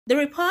The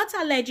report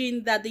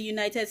alleging that the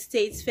United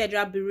States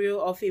Federal Bureau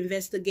of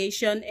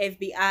Investigation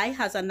 (FBI)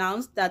 has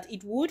announced that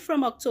it would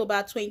from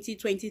October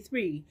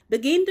 2023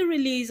 begin the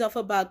release of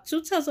about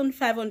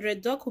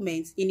 2,500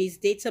 documents in its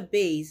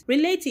database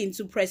relating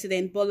to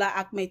President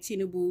Bola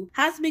Tinubu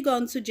has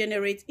begun to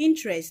generate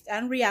interest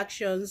and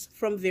reactions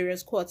from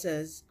various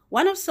quarters.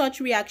 One of such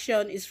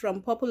reactions is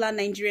from popular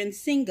Nigerian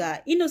singer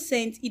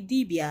Tuface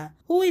Idibia,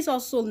 who is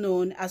also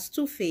known as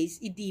Tuface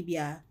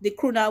Idibia. The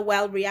crooner,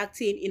 while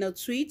reacting in a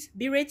tweet,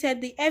 berated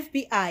the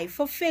FBI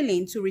for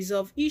failing to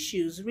resolve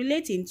issues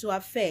relating to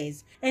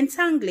affairs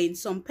entangling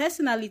some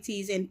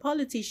personalities and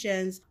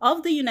politicians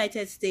of the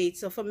United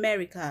States of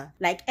America,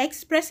 like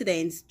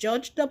ex-presidents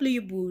George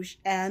W. Bush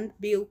and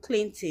Bill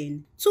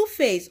Clinton.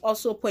 Tuface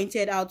also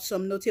pointed out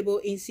some notable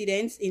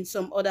incidents in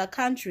some other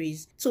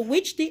countries to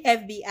which the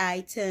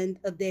FBI turned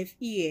a deaf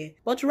ear,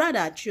 but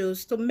rather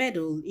chose to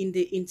meddle in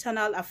the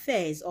internal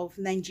affairs of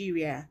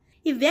Nigeria.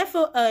 He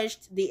therefore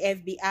urged the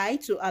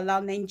FBI to allow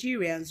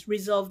Nigerians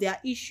resolve their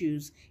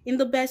issues in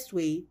the best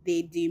way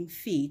they deem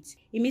fit.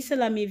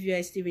 Imisalami,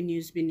 VOS TV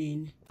News,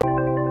 Benin.